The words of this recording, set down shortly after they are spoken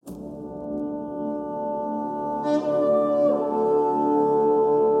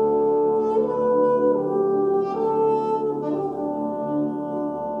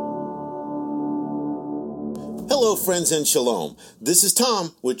friends, and shalom. This is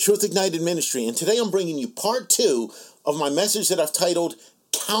Tom with Truth Ignited Ministry, and today I'm bringing you part 2 of my message that I've titled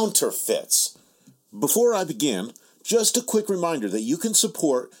Counterfeits. Before I begin, just a quick reminder that you can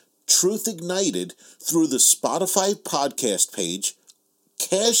support Truth Ignited through the Spotify podcast page,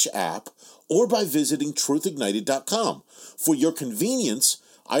 Cash App, or by visiting truthignited.com. For your convenience,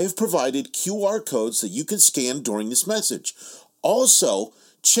 I have provided QR codes that you can scan during this message. Also,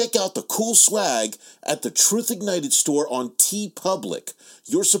 check out the cool swag at the Truth Ignited store on TeePublic.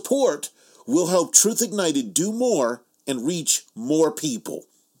 Your support will help Truth Ignited do more and reach more people.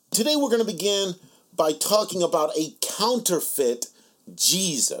 Today we're going to begin by talking about a counterfeit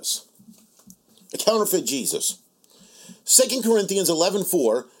Jesus. A counterfeit Jesus. 2 Corinthians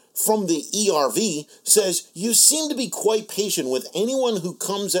 11:4 from the ERV says, "You seem to be quite patient with anyone who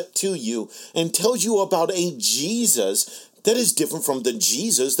comes to you and tells you about a Jesus that is different from the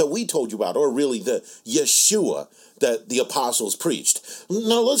Jesus that we told you about, or really the Yeshua that the apostles preached."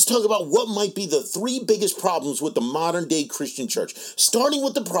 Now let's talk about what might be the 3 biggest problems with the modern day Christian church, starting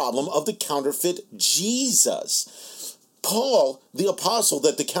with the problem of the counterfeit Jesus. Paul, the apostle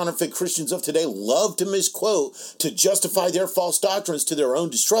that the counterfeit Christians of today love to misquote to justify their false doctrines to their own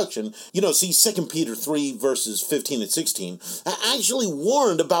destruction, see 2 Peter 3 verses 15 and 16, actually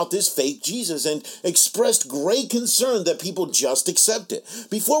warned about this fake Jesus and expressed great concern that people just accept it.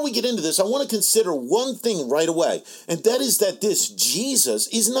 Before we get into this, I want to consider one thing right away, and that is that this Jesus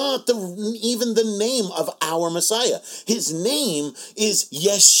is not even the name of our Messiah. His name is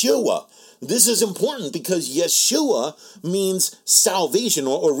Yeshua. This is important because Yeshua means salvation,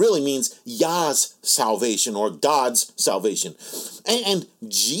 or really means Yah's salvation, or God's salvation. And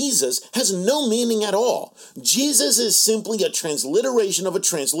Jesus has no meaning at all. Jesus is simply a transliteration of a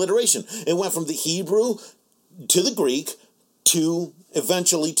transliteration. It went from the Hebrew to the Greek to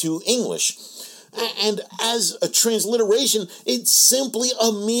eventually to English. And as a transliteration, it's simply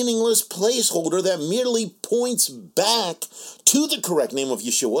a meaningless placeholder that merely points back to the correct name of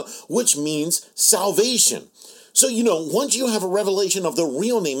Yeshua, which means salvation. So, once you have a revelation of the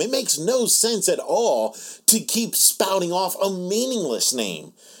real name, it makes no sense at all to keep spouting off a meaningless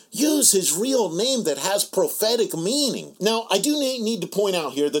name. Use his real name that has prophetic meaning. Now, I do need to point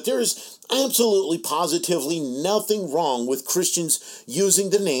out here that there is absolutely, positively nothing wrong with Christians using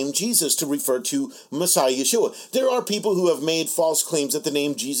the name Jesus to refer to Messiah Yeshua. There are people who have made false claims that the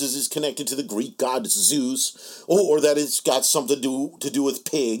name Jesus is connected to the Greek god Zeus, or that it's got something to do with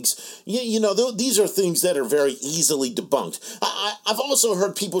pigs. These are things that are very easily debunked. I've also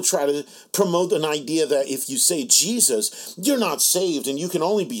heard people try to promote an idea that if you say Jesus, you're not saved, and you can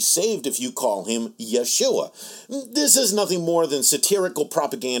only be saved if you call him Yeshua. This is nothing more than satirical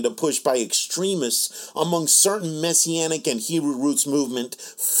propaganda pushed by extremists among certain Messianic and Hebrew roots movement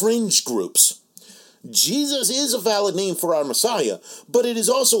fringe groups. Jesus is a valid name for our Messiah, but it is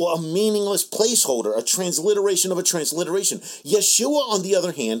also a meaningless placeholder, a transliteration of a transliteration. Yeshua, on the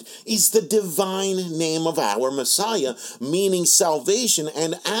other hand, is the divine name of our Messiah, meaning salvation,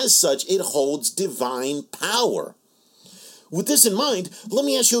 and as such, it holds divine power. With this in mind, let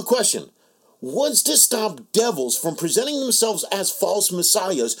me ask you a question. What's to stop devils from presenting themselves as false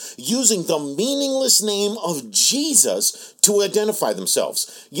messiahs using the meaningless name of Jesus to identify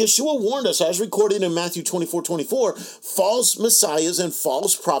themselves? Yeshua warned us, as recorded in Matthew 24:24, false messiahs and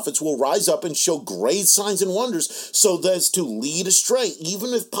false prophets will rise up and show great signs and wonders so as to lead astray,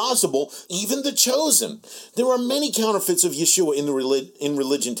 even if possible, even the chosen. There are many counterfeits of Yeshua in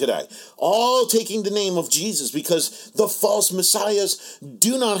religion today, all taking the name of Jesus because the false messiahs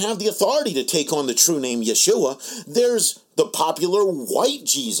do not have the authority to take on the true name Yeshua. There's the popular white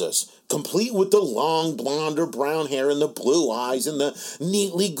Jesus, complete with the long blonde or brown hair and the blue eyes and the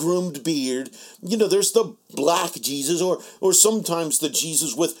neatly groomed beard. There's the black Jesus, or sometimes the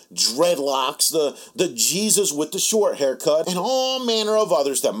Jesus with dreadlocks, the Jesus with the short haircut, and all manner of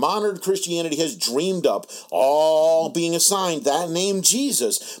others that modern Christianity has dreamed up, all being assigned that name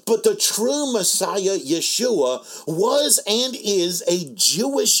Jesus. But the true Messiah, Yeshua, was and is a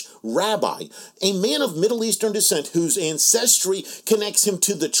Jewish rabbi, a man of Middle Eastern descent whose ancestry connects him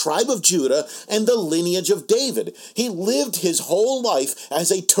to the tribe of Judah and the lineage of David. He lived his whole life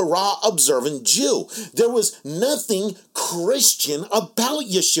as a Torah-observant Jew. There was nothing Christian about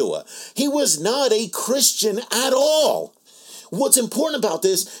Yeshua. He was not a Christian at all. What's important about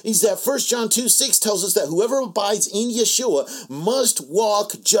this is that 1 John 2:6 tells us that whoever abides in Yeshua must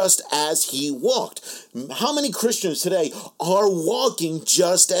walk just as he walked. How many Christians today are walking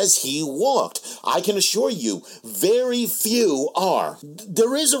just as he walked? I can assure you, very few are.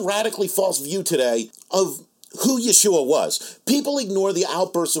 There is a radically false view today of who Yeshua was. People ignore the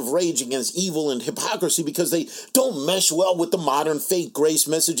outbursts of rage against evil and hypocrisy because they don't mesh well with the modern fake grace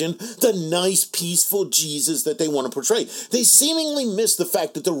message and the nice, peaceful Jesus that they want to portray. They seemingly miss the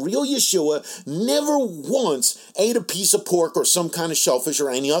fact that the real Yeshua never once ate a piece of pork or some kind of shellfish or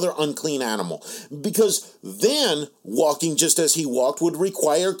any other unclean animal, because then walking just as he walked would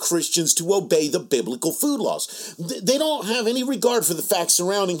require Christians to obey the biblical food laws. They don't have any regard for the facts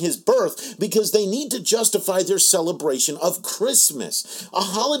surrounding his birth because they need to justify their celebration of Christmas, a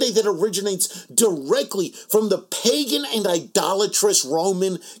holiday that originates directly from the pagan and idolatrous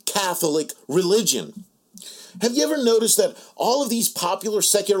Roman Catholic religion. Have you ever noticed that all of these popular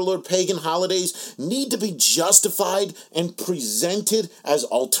secular pagan holidays need to be justified and presented as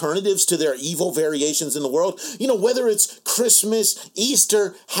alternatives to their evil variations in the world? You know, whether it's Christmas,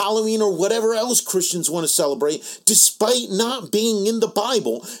 Easter, Halloween, or whatever else Christians want to celebrate, despite not being in the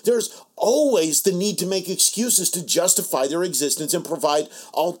Bible, there's always the need to make excuses to justify their existence and provide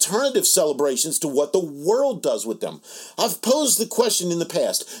alternative celebrations to what the world does with them. I've posed the question in the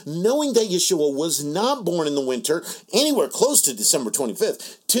past, knowing that Yeshua was not born in the winter, anywhere close to December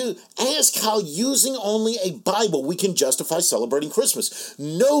 25th, to ask how using only a Bible we can justify celebrating Christmas.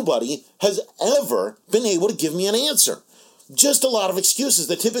 Nobody has ever been able to give me an answer. Just a lot of excuses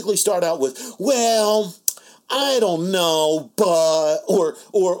that typically start out with, well, I don't know, but,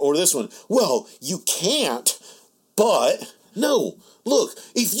 or this one, well, you can't, but, no. Look,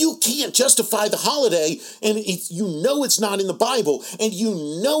 if you can't justify the holiday, and you know it's not in the Bible, and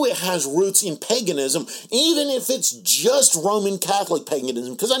you know it has roots in paganism, even if it's just Roman Catholic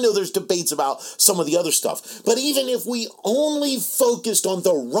paganism, because I know there's debates about some of the other stuff, but even if we only focused on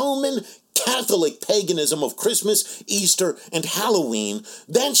the Roman Catholic paganism of Christmas, Easter, and Halloween,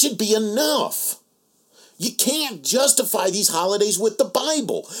 that should be enough. You can't justify these holidays with the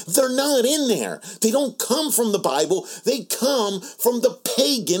Bible. They're not in there. They don't come from the Bible. They come from the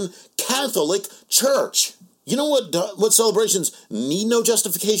pagan Catholic Church. You know what celebrations need no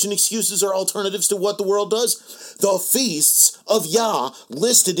justification, excuses, or alternatives to what the world does? The feasts of Yah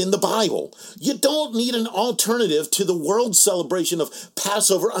listed in the Bible. You don't need an alternative to the world celebration of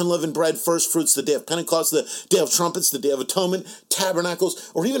Passover, unleavened bread, first fruits, the day of Pentecost, the day of trumpets, the day of atonement,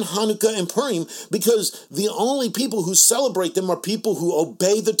 tabernacles, or even Hanukkah and Purim, because the only people who celebrate them are people who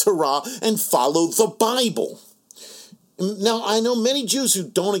obey the Torah and follow the Bible. Now, I know many Jews who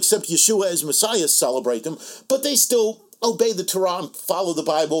don't accept Yeshua as Messiah celebrate them, but they still obey the Torah and follow the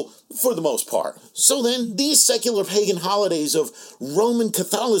Bible for the most part. So then, these secular pagan holidays of Roman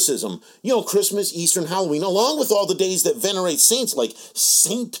Catholicism, Christmas, Easter, and Halloween, along with all the days that venerate saints like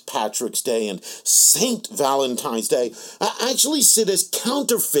St. Patrick's Day and St. Valentine's Day, actually sit as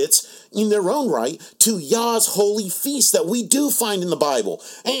counterfeits in their own right to Yah's holy feast that we do find in the Bible.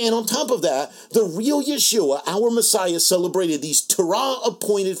 And on top of that, the real Yeshua, our Messiah, celebrated these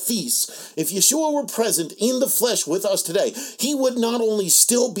Torah-appointed feasts. If Yeshua were present in the flesh with us today, he would not only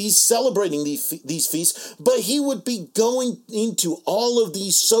still be celebrating these feasts, but he would be going into all of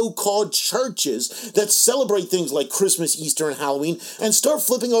these so-called churches that celebrate things like Christmas, Easter, and Halloween, and start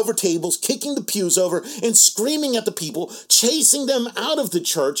flipping over tables, kicking the pews over, and screaming at the people, chasing them out of the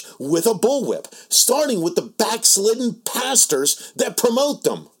church with a bullwhip, starting with the backslidden pastors that promote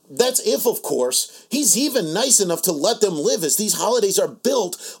them. That's if, of course, he's even nice enough to let them live, as these holidays are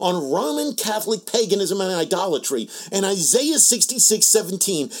built on Roman Catholic paganism and idolatry. And Isaiah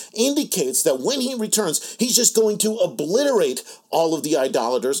 66:17 indicates that when he returns, he's just going to obliterate all of the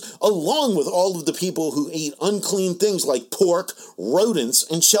idolaters, along with all of the people who eat unclean things like pork, rodents,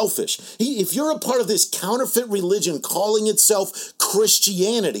 and shellfish. If you're a part of this counterfeit religion calling itself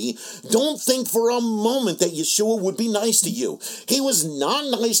Christianity, don't think for a moment that Yeshua would be nice to you. He was not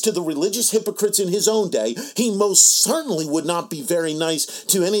nice to the religious hypocrites in his own day. He most certainly would not be very nice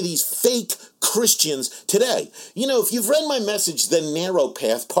to any of these fake Christians today. If you've read my message, The Narrow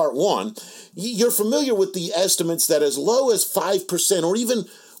Path, Part 1, you're familiar with the estimates that as low as 5% or even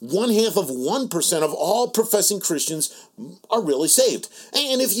 0.5% of all professing Christians are really saved.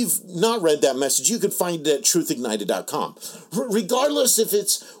 And if you've not read that message, you can find it at truthignited.com. Regardless if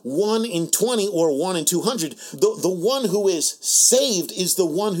it's 1 in 20 or 1 in 200, the one who is saved is the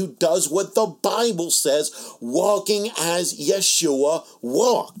one who does what the Bible says, walking as Yeshua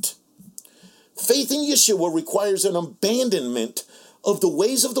walked. Faith in Yeshua requires an abandonment of the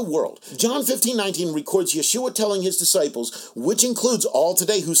ways of the world. John 15:19 records Yeshua telling his disciples, which includes all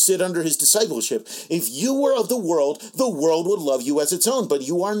today who sit under his discipleship, if you were of the world would love you as its own, but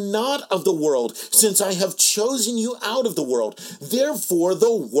you are not of the world, since I have chosen you out of the world. Therefore,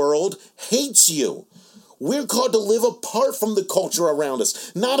 the world hates you. We're called to live apart from the culture around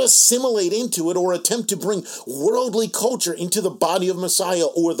us, not assimilate into it or attempt to bring worldly culture into the body of Messiah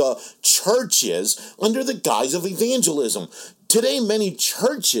or the churches under the guise of evangelism. Today, many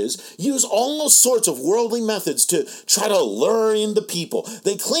churches use all sorts of worldly methods to try to lure in the people.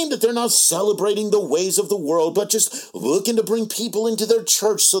 They claim that they're not celebrating the ways of the world, but just looking to bring people into their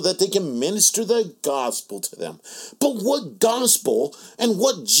church so that they can minister the gospel to them. But what gospel and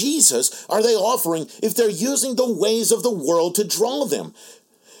what Jesus are they offering if they're using the ways of the world to draw them?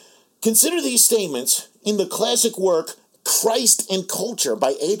 Consider these statements in the classic work Christ and Culture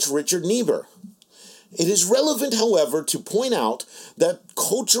by H. Richard Niebuhr. It is relevant, however, to point out that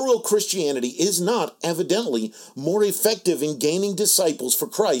cultural Christianity is not, evidently, more effective in gaining disciples for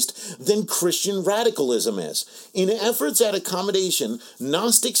Christ than Christian radicalism is. In efforts at accommodation,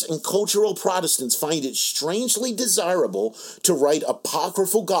 Gnostics and cultural Protestants find it strangely desirable to write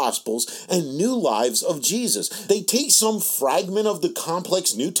apocryphal gospels and new lives of Jesus. They take some fragment of the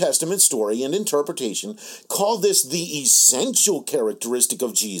complex New Testament story and interpretation, call this the essential characteristic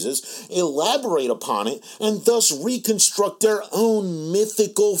of Jesus, elaborate upon it, and thus reconstruct their own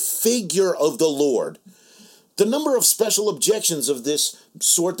mythical figure of the Lord. The number of special objections of this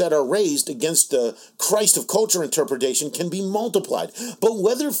sort that are raised against the Christ of culture interpretation can be multiplied, but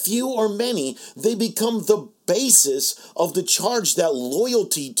whether few or many, they become the basis of the charge that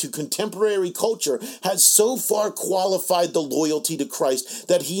loyalty to contemporary culture has so far qualified the loyalty to Christ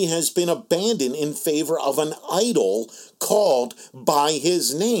that he has been abandoned in favor of an idol called by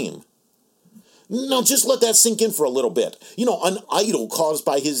his name. Now, just let that sink in for a little bit. An idol called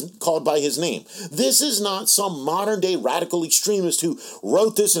by his name. This is not some modern-day radical extremist who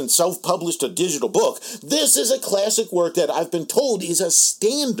wrote this and self-published a digital book. This is a classic work that I've been told is a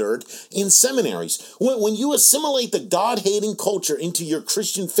standard in seminaries. When you assimilate the God-hating culture into your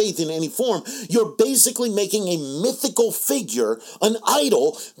Christian faith in any form, you're basically making a mythical figure, an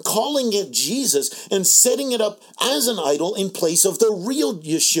idol, calling it Jesus, and setting it up as an idol in place of the real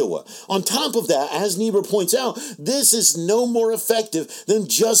Yeshua. On top of that, as Niebuhr points out, this is no more effective than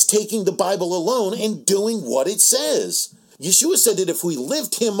just taking the Bible alone and doing what it says. Yeshua said that if we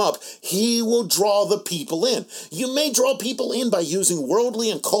lift him up, he will draw the people in. You may draw people in by using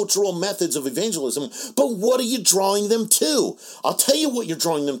worldly and cultural methods of evangelism, but what are you drawing them to? I'll tell you what you're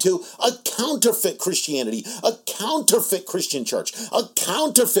drawing them to: a counterfeit Christianity, a counterfeit Christian church, a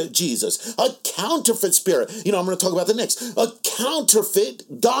counterfeit Jesus, a counterfeit spirit. I'm going to talk about the next. A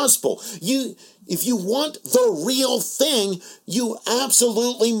counterfeit gospel. If you want the real thing, you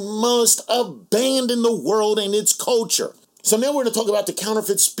absolutely must abandon the world and its culture. So now we're going to talk about the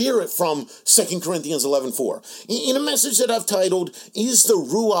counterfeit spirit from 2 Corinthians 11:4. In a message that I've titled, Is the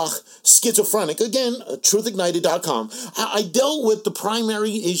Ruach Schizophrenic? Again, truthignited.com, I dealt with the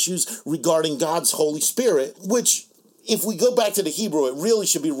primary issues regarding God's Holy Spirit, which, if we go back to the Hebrew, it really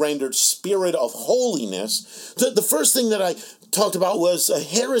should be rendered Spirit of Holiness. The first thing that I talked about was a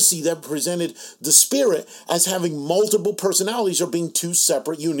heresy that presented the Spirit as having multiple personalities or being two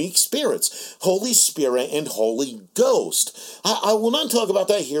separate, unique spirits: Holy Spirit and Holy Ghost. I will not talk about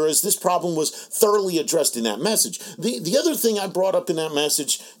that here, as this problem was thoroughly addressed in that message. The other thing I brought up in that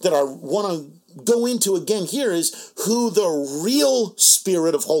message that I want to go into again here is who the real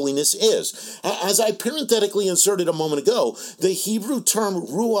Spirit of holiness is. As I parenthetically inserted a moment ago, the Hebrew term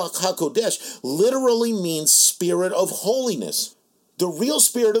Ruach HaKodesh literally means Spirit of holiness. The real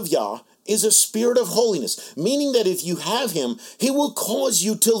Spirit of Yah is a spirit of holiness, meaning that if you have him, he will cause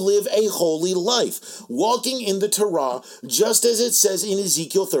you to live a holy life, walking in the Torah, just as it says in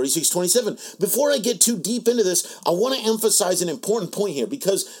Ezekiel 36:27. Before I get too deep into this, I want to emphasize an important point here.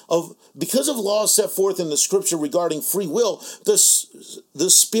 Because of laws set forth in the scripture regarding free will, the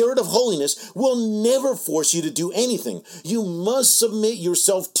Spirit of holiness will never force you to do anything. You must submit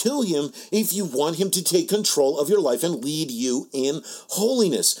yourself to him if you want him to take control of your life and lead you in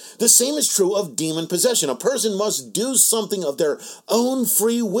holiness. The same is true of demon possession. A person must do something of their own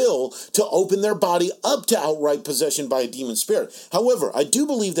free will to open their body up to outright possession by a demon spirit. However, I do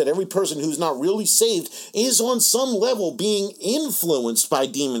believe that every person who's not really saved is on some level being influenced by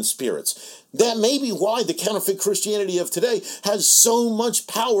demon spirits. That may be why the counterfeit Christianity of today has so much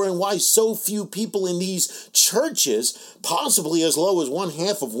power and why so few people in these churches, possibly as low as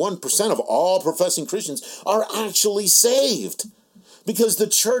 0.5% of all professing Christians, are actually saved. Because the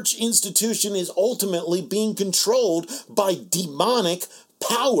church institution is ultimately being controlled by demonic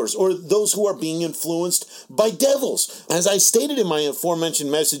powers, or those who are being influenced by devils. As I stated in my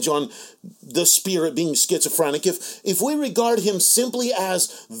aforementioned message on the Spirit being schizophrenic, if we regard him simply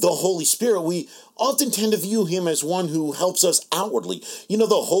as the Holy Spirit, we often tend to view him as one who helps us outwardly. You know,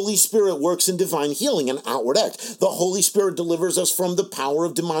 the Holy Spirit works in divine healing, an outward act. The Holy Spirit delivers us from the power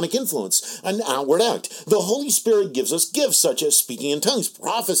of demonic influence, an outward act. The Holy Spirit gives us gifts such as speaking in tongues,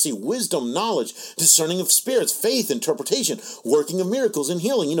 prophecy, wisdom, knowledge, discerning of spirits, faith, interpretation, working of miracles, and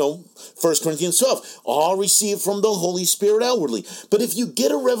healing. You know, 1 Corinthians 12, all received from the Holy Spirit outwardly. But if you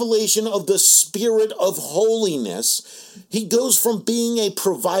get a revelation of the Spirit of holiness, he goes from being a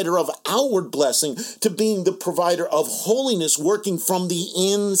provider of outward blessing to being the provider of holiness, working from the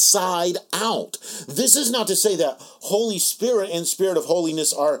inside out. This is not to say that Holy Spirit and Spirit of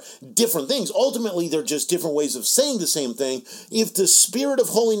holiness are different things. Ultimately, they're just different ways of saying the same thing. If the Spirit of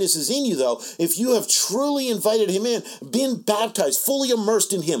holiness is in you, though, if you have truly invited him in, been baptized, fully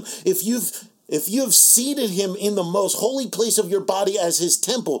immersed in him, if you have seated him in the most holy place of your body as his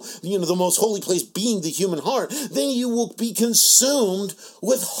temple, you know, the most holy place being the human heart, then you will be consumed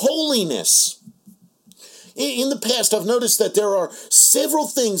with holiness. In the past, I've noticed that there are several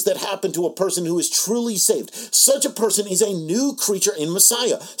things that happen to a person who is truly saved. Such a person is a new creature in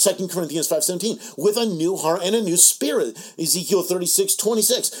Messiah, 2 Corinthians 5:17, with a new heart and a new spirit, Ezekiel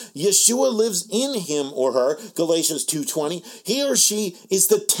 36:26. Yeshua lives in him or her, Galatians 2:20. He or she is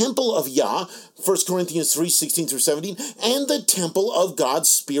the temple of Yah, 1 Corinthians 3:16-17, and the temple of God's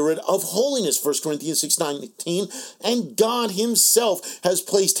Spirit of holiness, 1 Corinthians 6:19, and God himself has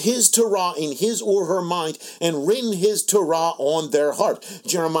placed his Torah in his or her mind and written his Torah on their heart.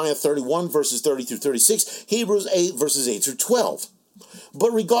 Jeremiah 31, verses 30-36, Hebrews 8, verses 8-12.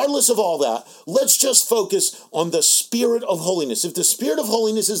 But regardless of all that, let's just focus on the Spirit of holiness. If the Spirit of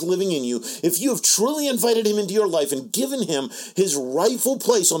holiness is living in you, if you have truly invited him into your life and given him his rightful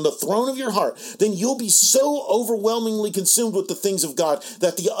place on the throne of your heart, then you'll be so overwhelmingly consumed with the things of God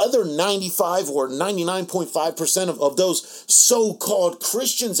that the other 95 or 99.5% of those so-called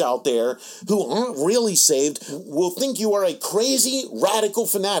Christians out there who aren't really saved will think you are a crazy, radical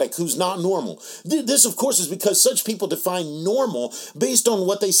fanatic who's not normal. This, of course, is because such people define normal based on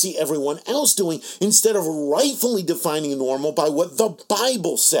what they see everyone else doing instead of rightfully defining normal by what the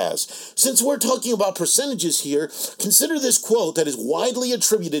Bible says. Since we're talking about percentages here, consider this quote that is widely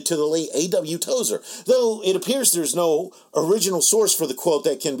attributed to the late A.W. Tozer, though it appears there's no original source for the quote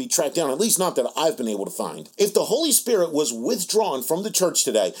that can be tracked down, at least not that I've been able to find. If the Holy Spirit was withdrawn from the church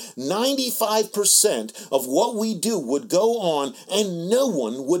today, 95% of what we do would go on and no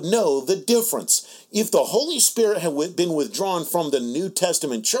one would know the difference. If the Holy Spirit had been withdrawn from the New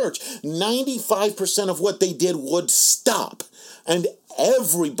Testament church, 95% of what they did would stop, and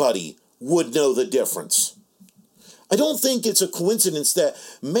everybody would know the difference. I don't think it's a coincidence that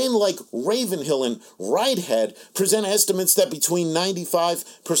men like Ravenhill and Whitehead present estimates that between 95%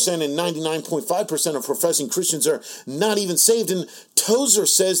 and 99.5% of professing Christians are not even saved. And Tozer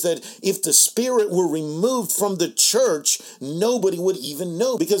says that if the Spirit were removed from the church, nobody would even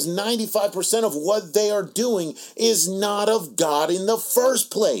know, because 95% of what they are doing is not of God in the first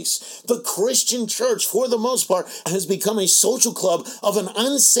place. The Christian church, for the most part, has become a social club of an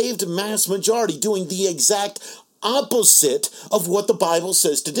unsaved mass majority doing the exact opposite of what the Bible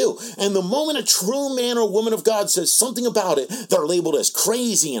says to do. And the moment a true man or woman of God says something about it, they're labeled as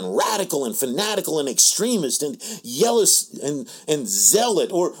crazy and radical and fanatical and extremist and jealous and zealot,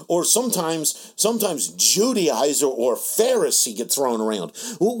 or sometimes Judaizer or Pharisee get thrown around.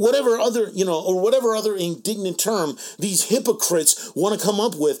 Whatever other indignant term these hypocrites want to come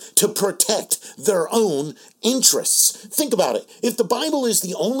up with to protect their own interests. Think about it. If the Bible is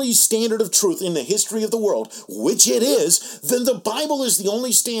the only standard of truth in the history of the world, which it is, then the Bible is the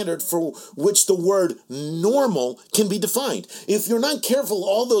only standard for which the word normal can be defined. If you're not careful,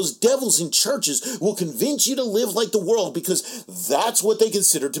 all those devils in churches will convince you to live like the world because that's what they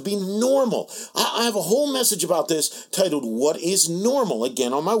consider to be normal. I have a whole message about this titled, What is Normal?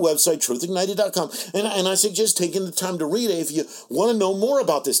 Again, on my website, truthignited.com. And I suggest taking the time to read it if you want to know more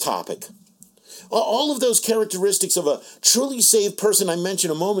about this topic. All of those characteristics of a truly saved person I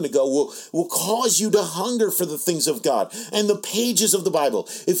mentioned a moment ago will cause you to hunger for the things of God and the pages of the Bible.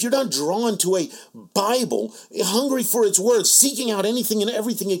 If you're not drawn to a Bible, hungry for its words, seeking out anything and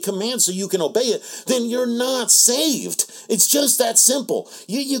everything it commands so you can obey it, then you're not saved. It's just that simple.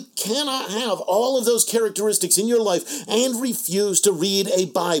 You cannot have all of those characteristics in your life and refuse to read a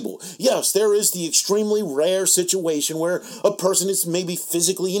Bible. Yes, there is the extremely rare situation where a person is maybe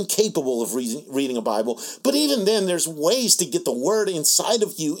physically incapable of reading a Bible, but even then there's ways to get the word inside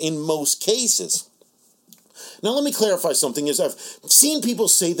of you in most cases. Now let me clarify something, as I've seen people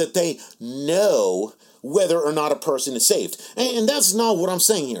say that they know whether or not a person is saved. And that's not what I'm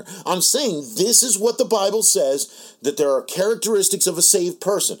saying here. I'm saying this is what the Bible says, that there are characteristics of a saved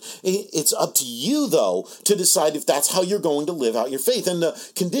person. It's up to you, though, to decide if that's how you're going to live out your faith. And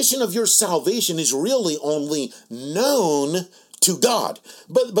the condition of your salvation is really only known to God.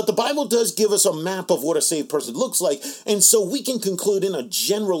 But the Bible does give us a map of what a saved person looks like, and so we can conclude in a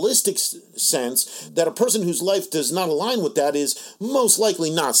generalistic sense that a person whose life does not align with that is most likely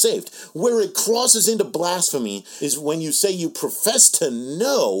not saved. Where it crosses into blasphemy is when you say you profess to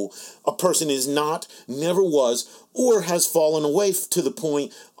know a person is not, never was, or has fallen away to the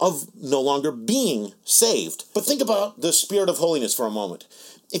point of no longer being saved. But think about the Spirit of holiness for a moment.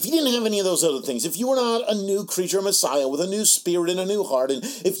 If you didn't have any of those other things, if you were not a new creature, a Messiah with a new spirit and a new heart, and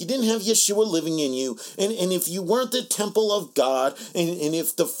if you didn't have Yeshua living in you, and if you weren't the temple of God, and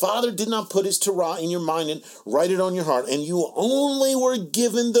if the Father did not put his Torah in your mind and write it on your heart, and you only were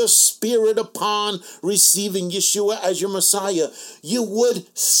given the Spirit upon receiving Yeshua as your Messiah, you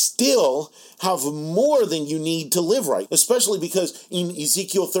would still have more than you need to live right, especially because in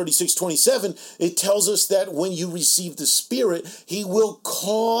Ezekiel 36:27, it tells us that when you receive the Spirit, he will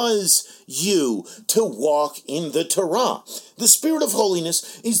cause you to walk in the Torah. The Spirit of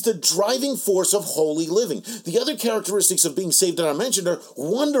holiness is the driving force of holy living. The other characteristics of being saved that I mentioned are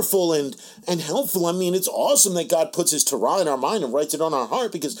wonderful and helpful. I mean, it's awesome that God puts his Torah in our mind and writes it on our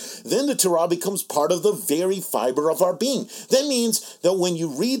heart, because then the Torah becomes part of the very fiber of our being. That means that when you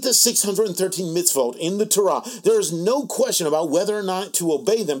read the 613 mitzvot in the Torah, there is no question about whether or not to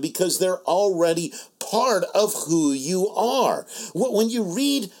obey them, because they're already part of who you are. When you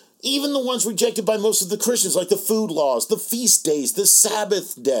read even the ones rejected by most of the Christians, like the food laws, the feast days, the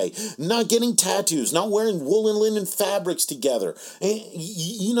Sabbath day, not getting tattoos, not wearing wool and linen fabrics together. And,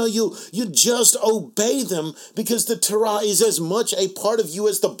 you just obey them because the Torah is as much a part of you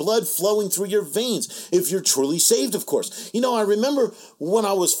as the blood flowing through your veins, if you're truly saved, of course. I remember when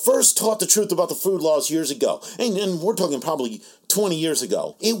I was first taught the truth about the food laws years ago, and we're talking probably 20 years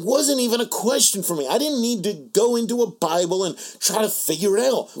ago. It wasn't even a question for me. I didn't need to go into a Bible and try to figure it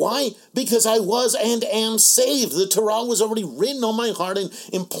out. Why? Because I was and am saved. The Torah was already written on my heart and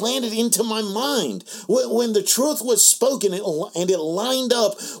implanted into my mind. When the truth was spoken and it lined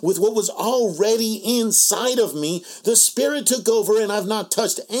up with what was already inside of me, the Spirit took over, and I've not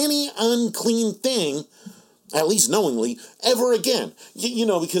touched any unclean thing, at least knowingly, ever again.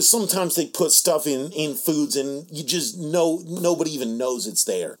 Because sometimes they put stuff in foods and you just know, nobody even knows it's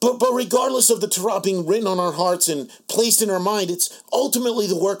there. But regardless of the Torah being written on our hearts and placed in our mind, it's ultimately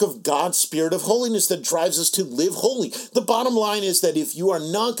the work of God's Spirit of holiness that drives us to live holy. The bottom line is that if you are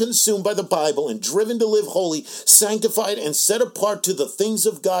not consumed by the Bible and driven to live holy, sanctified, and set apart to the things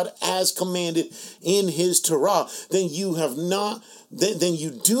of God as commanded in his Torah, then you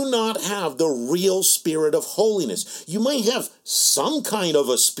do not have the real spirit of holiness. You might have some kind of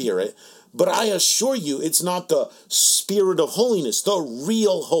a spirit, but I assure you it's not the Spirit of holiness, the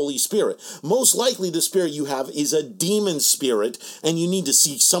real Holy Spirit. Most likely the spirit you have is a demon spirit, and you need to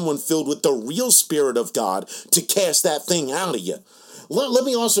seek someone filled with the real Spirit of God to cast that thing out of you. Let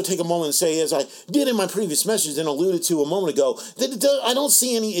me also take a moment and say, as I did in my previous message and alluded to a moment ago, that I don't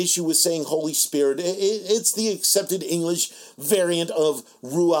see any issue with saying Holy Spirit. It's the accepted English variant of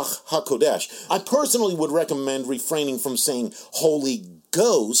Ruach HaKodesh. I personally would recommend refraining from saying Holy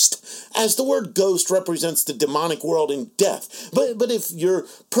Ghost, as the word ghost represents the demonic world and death. But if your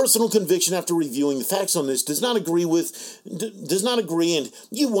personal conviction after reviewing the facts on this does not agree and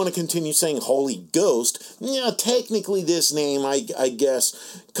you want to continue saying Holy Ghost, technically this name, I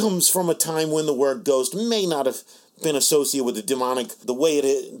guess, comes from a time when the word ghost may not have been associated with the demonic the way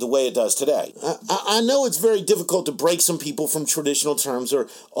it does today. I know it's very difficult to break some people from traditional terms, and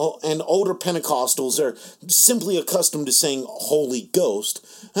older Pentecostals are simply accustomed to saying Holy Ghost.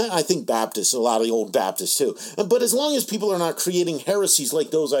 I think Baptists, a lot of the old Baptists too. But as long as people are not creating heresies like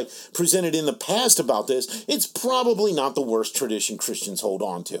those I presented in the past about this, it's probably not the worst tradition Christians hold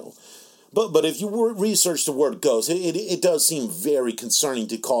on to. But if you research the word ghost, it does seem very concerning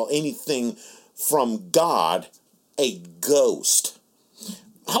to call anything from God a ghost.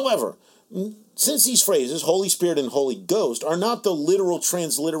 However, since these phrases, Holy Spirit and Holy Ghost, are not the literal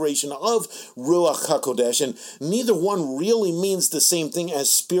transliteration of Ruach HaKodesh, and neither one really means the same thing as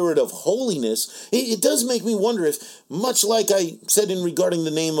Spirit of Holiness, it does make me wonder if, much like I said in regarding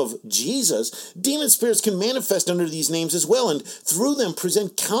the name of Jesus, demon spirits can manifest under these names as well, and through them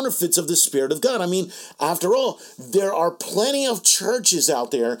present counterfeits of the Spirit of God. I mean, after all, there are plenty of churches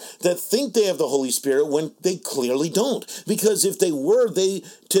out there that think they have the Holy Spirit when they clearly don't. Because if they were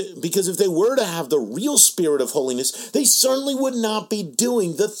to have the real spirit of holiness, they certainly would not be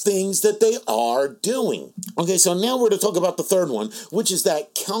doing the things that they are doing. Okay, so now we're to talk about the third one, which is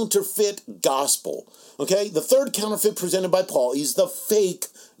that counterfeit gospel. Okay, the third counterfeit presented by Paul is the fake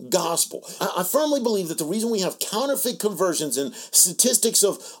gospel. I firmly believe that the reason we have counterfeit conversions and statistics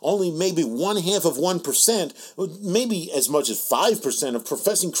of only maybe 0.5%, maybe as much as 5% of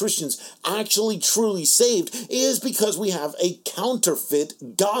professing Christians actually truly saved is because we have a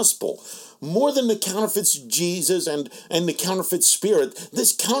counterfeit gospel. More than the counterfeit Jesus and the counterfeit spirit,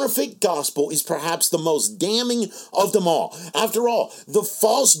 this counterfeit gospel is perhaps the most damning of them all. After all, the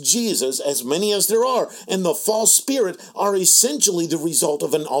false Jesus, as many as there are, and the false spirit are essentially the result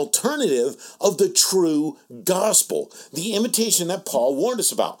of an alternative of the true gospel, the imitation that Paul warned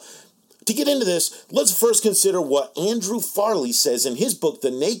us about. To get into this, let's first consider what Andrew Farley says in his book, The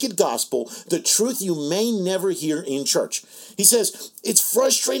Naked Gospel, The Truth You May Never Hear in Church. He says, it's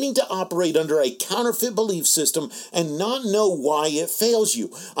frustrating to operate under a counterfeit belief system and not know why it fails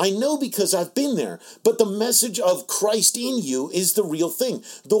you. I know because I've been there, but the message of Christ in you is the real thing,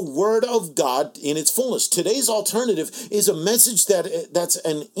 the Word of God in its fullness. Today's alternative is a message that's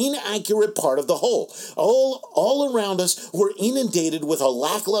an inaccurate part of the whole. All around us, we're inundated with a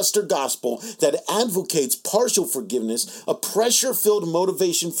lackluster gospel that advocates partial forgiveness, a pressure-filled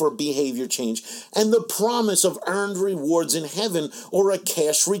motivation for behavior change, and the promise of earned rewards in heaven or a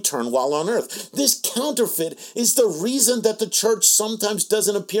cash return while on earth. This counterfeit is the reason that the church sometimes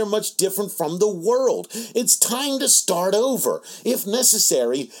doesn't appear much different from the world. It's time to start over, if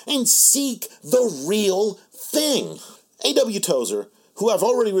necessary, and seek the real thing. A.W. Tozer, who I've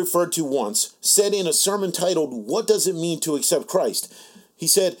already referred to once, said in a sermon titled, "What Does It Mean to Accept Christ?" He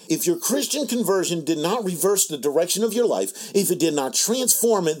said, if your Christian conversion did not reverse the direction of your life, if it did not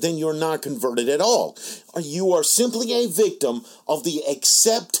transform it, then you're not converted at all. You are simply a victim of the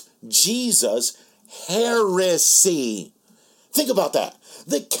accept Jesus heresy. Think about that.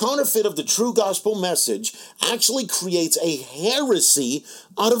 The counterfeit of the true gospel message actually creates a heresy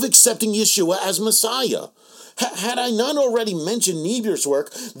out of accepting Yeshua as Messiah. Had I not already mentioned Niebuhr's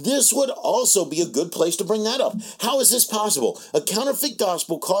work, this would also be a good place to bring that up. How is this possible? A counterfeit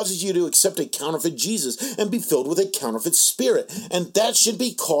gospel causes you to accept a counterfeit Jesus and be filled with a counterfeit spirit, and that should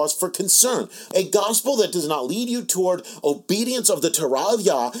be cause for concern. A gospel that does not lead you toward obedience of the Torah of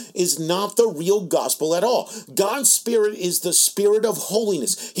Yah is not the real gospel at all. God's spirit is the spirit of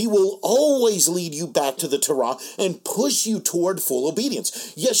holiness. He will always lead you back to the Torah and push you toward full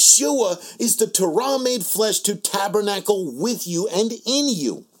obedience. Yeshua is the Torah made flesh to tabernacle with you and in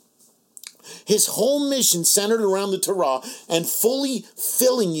you. His whole mission centered around the Torah and fully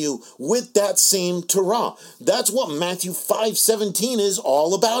filling you with that same Torah. That's what Matthew 5:17 is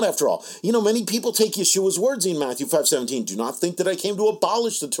all about, after all. You know, many people take Yeshua's words in Matthew 5:17. Do not think that I came to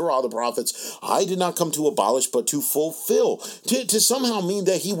abolish the Torah of the prophets. I did not come to abolish, but to fulfill. To somehow mean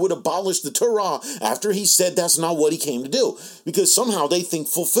that he would abolish the Torah after he said that's not what he came to do. Because somehow they think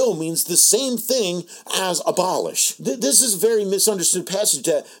fulfill means the same thing as abolish. This is a very misunderstood passage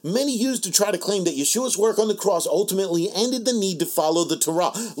that many use to try to claim that Yeshua's work on the cross ultimately ended the need to follow the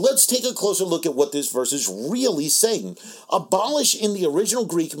Torah. Let's take a closer look at what this verse is really saying. Abolish in the original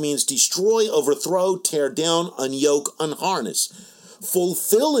Greek means destroy, overthrow, tear down, unyoke, unharness.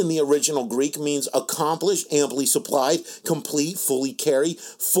 Fulfill in the original Greek means accomplish, amply supplied, complete, fully carry,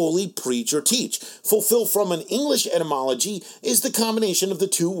 fully preach or teach. Fulfill from an English etymology is the combination of the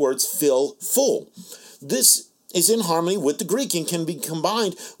two words fill, full. This is in harmony with the Greek and can be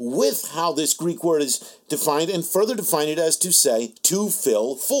combined with how this Greek word is defined and further define it as to say, to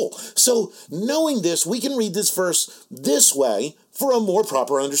fill full. So knowing this, we can read this verse this way for a more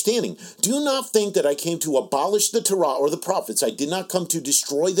proper understanding. Do not think that I came to abolish the Torah or the prophets. I did not come to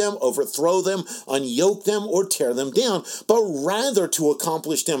destroy them, overthrow them, unyoke them, or tear them down, but rather to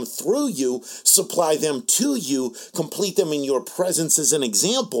accomplish them through you, supply them to you, complete them in your presence as an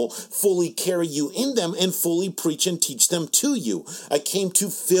example, fully carry you in them, and fully preach and teach them to you. I came to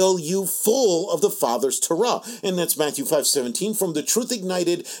fill you full of the Father's Torah. And that's Matthew 5:17 from the Truth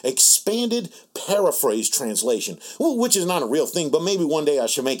Ignited Expanded Paraphrase Translation, which is not a real thing, but maybe one day I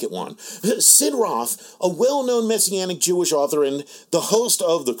should make it one. Sid Roth, a well-known Messianic Jewish author and the host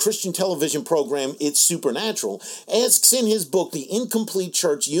of the Christian television program It's Supernatural, asks in his book, The Incomplete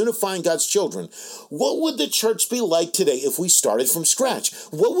Church, Unifying God's Children, what would the church be like today if we started from scratch?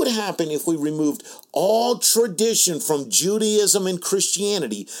 What would happen if we removed all tradition from Judaism and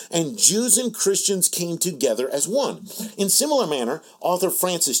Christianity, and Jews and Christians came together as one? In similar manner, author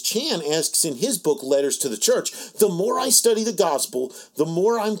Francis Chan John asks in his book, Letters to the Church, the more I study the gospel, the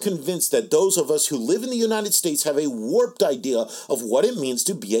more I'm convinced that those of us who live in the United States have a warped idea of what it means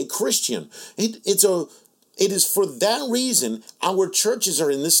to be a Christian. It is for that reason our churches are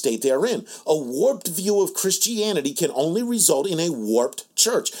in the state they are in. A warped view of Christianity can only result in a warped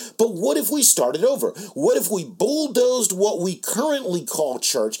church. But what if we started over? What if we bulldozed what we currently call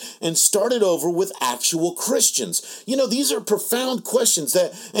church and started over with actual Christians? These are profound questions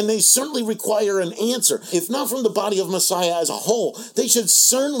and they certainly require an answer. If not from the body of Messiah as a whole, they should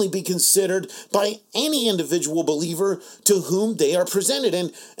certainly be considered by any individual believer to whom they are presented.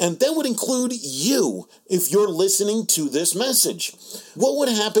 And that would include you if you're listening to this message. What would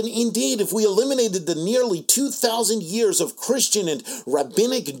happen indeed if we eliminated the nearly 2,000 years of Christian and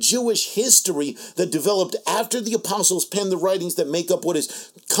rabbinic Jewish history that developed after the apostles penned the writings that make up what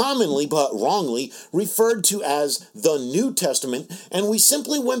is commonly, but wrongly, referred to as the New Testament, and we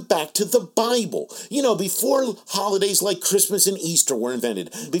simply went back to the Bible? Before holidays like Christmas and Easter were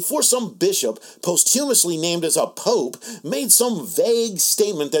invented, before some bishop, posthumously named as a pope, made some vague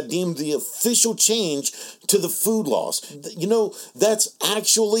statement that deemed the official change to the food laws. That's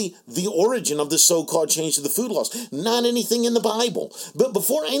actually the origin of the so-called change to the food laws, not anything in the Bible. But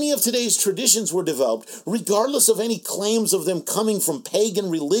before any of today's traditions were developed, regardless of any claims of them coming from pagan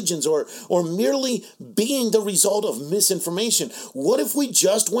religions or merely being the result of misinformation, what if we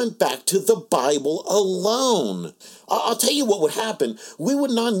just went back to the Bible alone? I'll tell you what would happen. We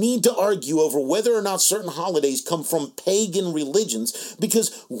would not need to argue over whether or not certain holidays come from pagan religions,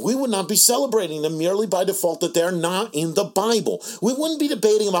 because we would not be celebrating them merely by default that they're not in the Bible. We wouldn't be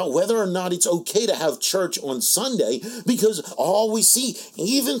debating about whether or not it's okay to have church on Sunday, because all we see,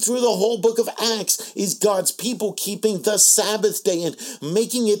 even through the whole book of Acts, is God's people keeping the Sabbath day and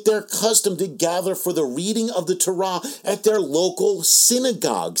making it their custom to gather for the reading of the Torah at their local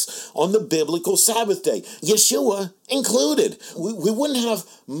synagogues on the biblical Sabbath day, Yeshua included. We wouldn't have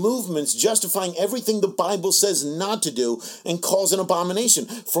movements justifying everything the Bible says not to do and calls an abomination,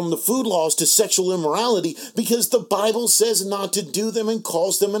 from the food laws to sexual immorality, because the Bible says not to do them and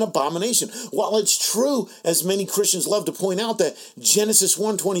calls them an abomination. While it's true, as many Christians love to point out, that Genesis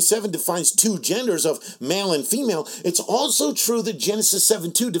 1:27 defines two genders of male and female, it's also true that Genesis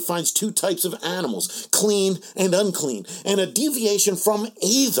 7:2 defines two types of animals, clean and unclean, and a deviation from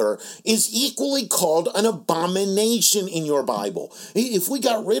either is equally called an abomination in your Bible. If we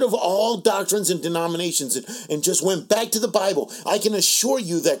got rid of all doctrines and denominations and just went back to the Bible, I can assure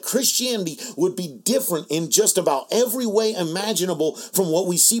you that Christianity would be different in just about every way imaginable from what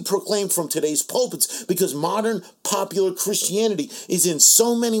we see proclaimed from today's pulpits, because modern popular Christianity is in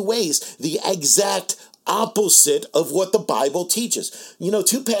so many ways the exact opposite of what the Bible teaches.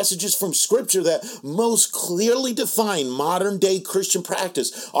 Two passages from Scripture that most clearly define modern day Christian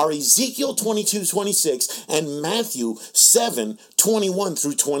practice are Ezekiel 22:26 and Matthew 7:21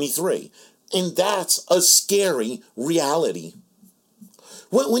 through 23. And that's a scary reality.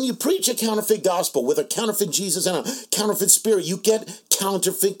 When you preach a counterfeit gospel with a counterfeit Jesus and a counterfeit spirit, you get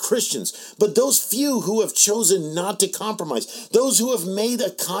counterfeit Christians. But those few who have chosen not to compromise, those who have made a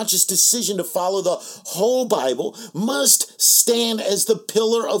conscious decision to follow the whole Bible, must stand as the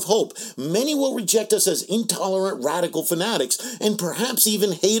pillar of hope. Many will reject us as intolerant radical fanatics and perhaps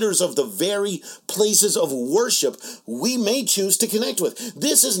even haters of the very places of worship we may choose to connect with.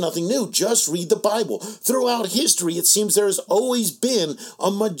 This is nothing new. Just read the Bible. Throughout history, it seems there has always been a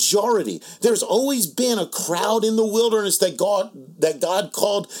majority. There's always been a crowd in the wilderness that God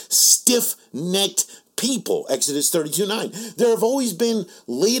called stiff-necked people, Exodus 32:9. There have always been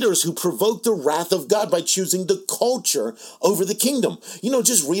leaders who provoked the wrath of God by choosing the culture over the kingdom.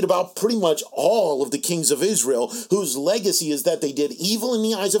 Just read about pretty much all of the kings of Israel, whose legacy is that they did evil in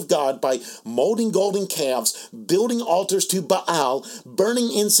the eyes of God by molding golden calves, building altars to Baal,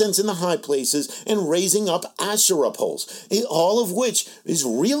 burning incense in the high places, and raising up Asherah poles. All of which is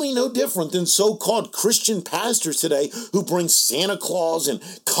really no different than so-called Christian pastors today who bring Santa Claus and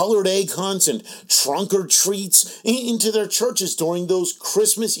colored egg hunts and trunk or treats into their churches during those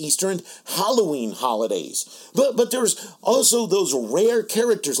Christmas, Easter, and Halloween holidays. But there's also those rare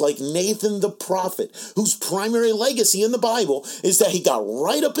characters like Nathan the prophet, whose primary legacy in the Bible is that he got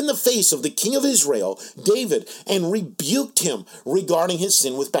right up in the face of the king of Israel, David, and rebuked him regarding his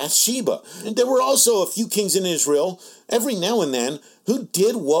sin with Bathsheba. And there were also a few kings in Israel, every now and then, who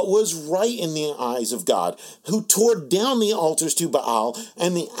did what was right in the eyes of God, who tore down the altars to Baal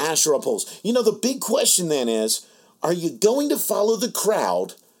and the Asherah poles. The big question then is, are you going to follow the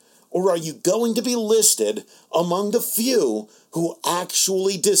crowd, or are you going to be listed among the few who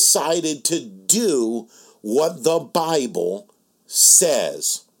actually decided to do what the Bible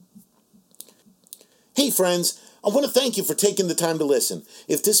says? Hey friends, I want to thank you for taking the time to listen.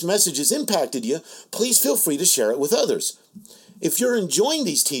 If this message has impacted you, please feel free to share it with others. If you're enjoying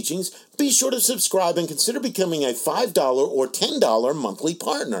these teachings, be sure to subscribe and consider becoming a $5 or $10 monthly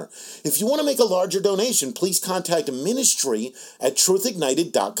partner. If you want to make a larger donation, please contact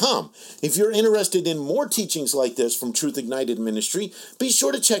ministry@truthignited.com. If you're interested in more teachings like this from Truth Ignited Ministry, be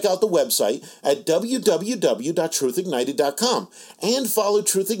sure to check out the website at www.truthignited.com and follow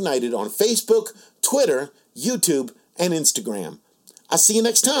Truth Ignited on Facebook, Twitter, YouTube, and Instagram. I'll see you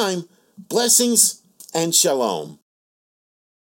next time. Blessings and shalom.